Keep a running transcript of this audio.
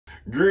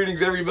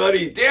Greetings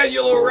everybody,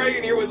 Daniel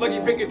O'Regan here with Lucky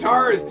Pick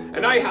Guitars,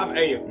 and I have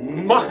a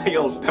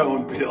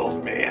milestone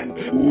build, man.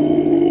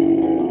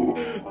 Ooh,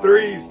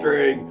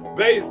 3-string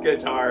bass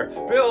guitar,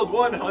 build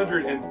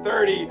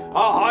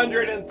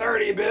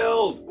 130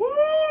 builds.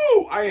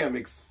 Woo! I am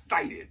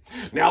excited.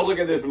 Now look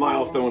at this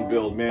milestone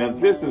build, man.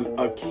 This is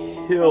a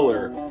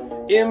killer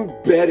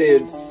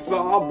embedded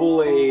saw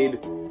blade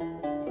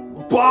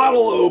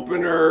bottle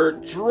opener,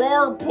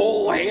 drawer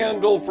pull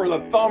handle for the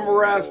thumb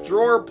rest,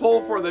 drawer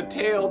pull for the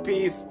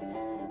tailpiece.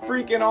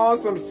 Freaking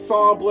awesome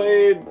saw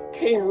blade.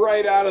 Came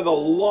right out of the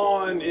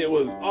lawn. It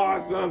was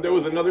awesome. There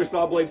was another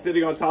saw blade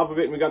sitting on top of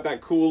it, and we got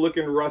that cool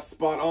looking rust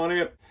spot on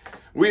it.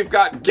 We've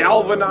got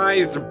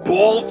galvanized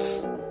bolts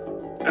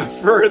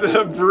for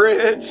the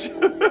bridge.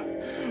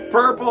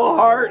 Purple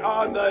heart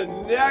on the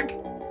neck.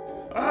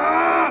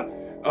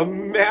 A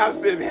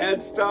massive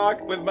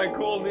headstock with my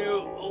cool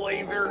new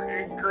laser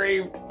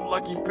engraved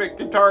Lucky Pick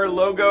guitar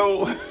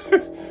logo.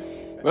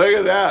 Look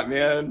at that,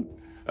 man.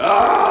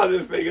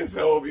 This thing is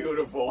so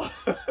beautiful.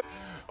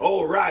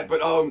 All right,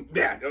 but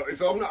yeah,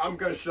 so I'm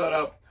gonna shut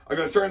up. I'm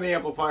gonna turn the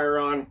amplifier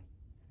on.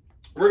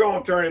 We're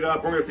gonna turn it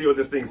up. We're gonna see what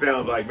this thing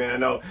sounds like,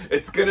 man. No,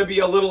 it's gonna be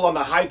a little on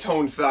the high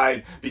tone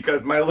side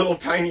because my little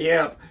tiny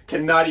amp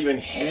cannot even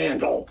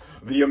handle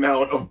the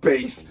amount of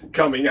bass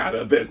coming out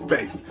of this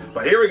bass.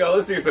 But here we go.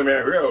 Let's do some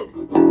air. Here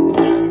we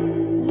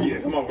go. Yeah,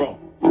 come on, go on.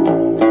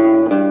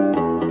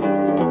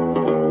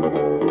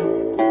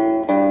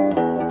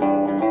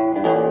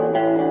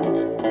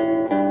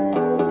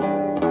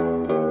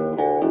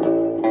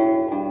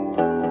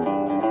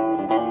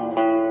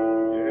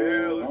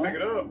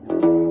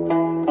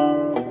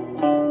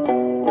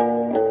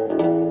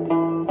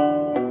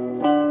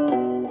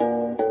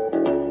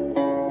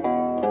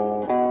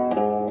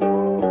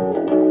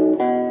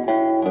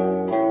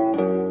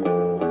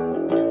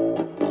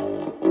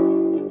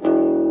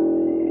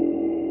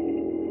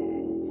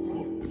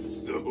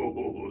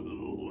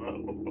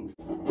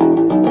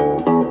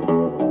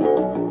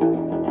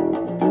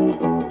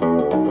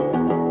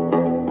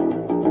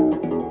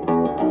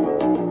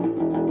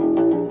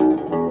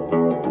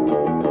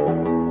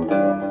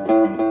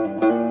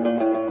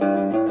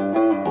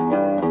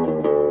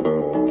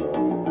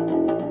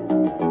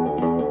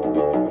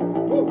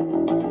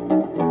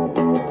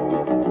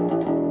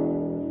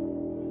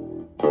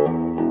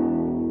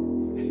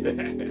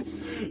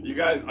 You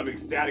guys, I'm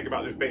ecstatic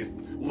about this bass.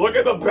 Look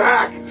at the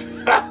back.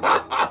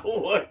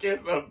 Look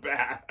at the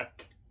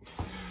back.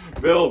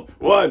 Build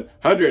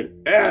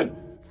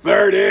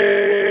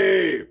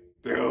 130.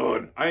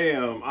 Dude,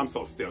 I'm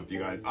so stoked, you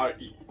guys.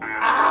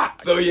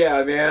 So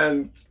yeah,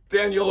 man.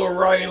 Daniel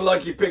O'Regan,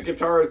 Lucky Pick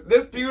Guitars.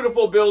 This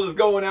beautiful build is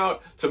going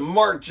out to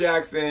Mark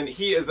Jackson.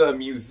 He is a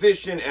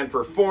musician and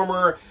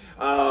performer.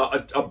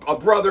 A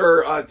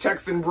brother, a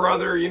Texan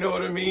brother, you know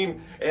what I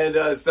mean?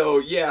 And so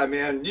yeah,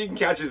 man, you can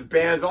catch his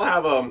bands. I'll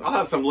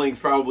have some links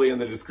probably in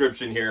the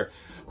description here.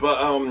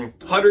 But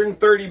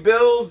 130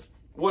 builds,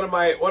 one of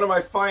my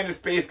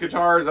finest bass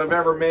guitars I've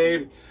ever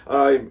made.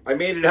 I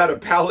made it out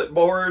of pallet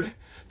board.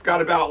 It's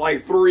got about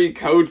like 3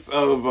 coats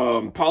of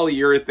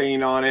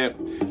polyurethane on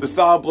it. The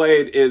saw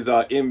blade is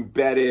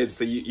embedded,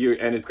 so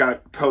and it's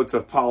got coats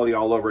of poly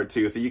all over it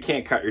too, so you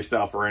can't cut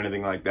yourself or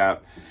anything like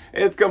that.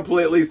 It's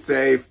completely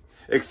safe,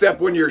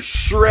 except when you're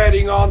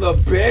shredding on the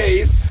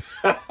bass.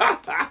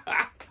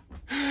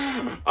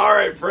 All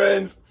right,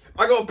 friends,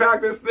 I'm gonna pack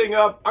this thing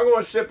up. I'm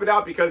gonna ship it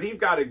out because he's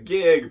got a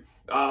gig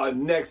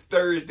next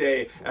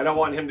Thursday, and I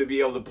want him to be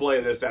able to play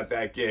this at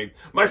that gig.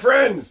 My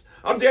friends,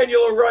 I'm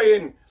Daniel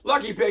O'Regan,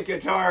 Lucky Pick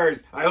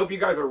Guitars. I hope you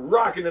guys are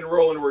rocking and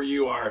rolling where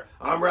you are.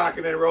 I'm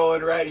rocking and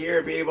rolling right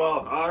here, people.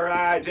 All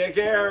right, take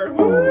care.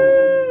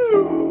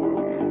 Woo!